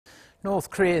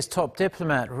North Korea's top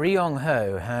diplomat Ri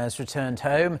Yong-ho has returned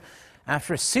home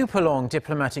after a super-long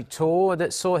diplomatic tour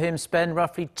that saw him spend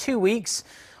roughly 2 weeks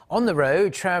on the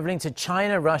road, traveling to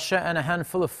China, Russia and a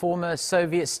handful of former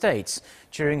Soviet states.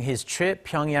 During his trip,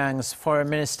 Pyongyang's foreign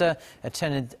minister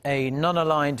attended a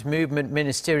non-aligned movement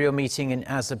ministerial meeting in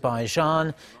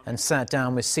Azerbaijan and sat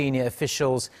down with senior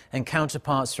officials and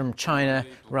counterparts from China,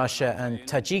 Russia and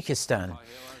Tajikistan.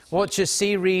 Watchers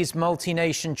see Ri's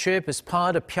multi-nation trip as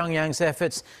part of Pyongyang's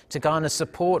efforts to garner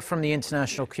support from the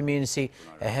international community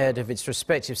ahead of its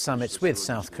respective summits with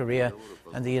South Korea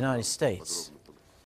and the United States.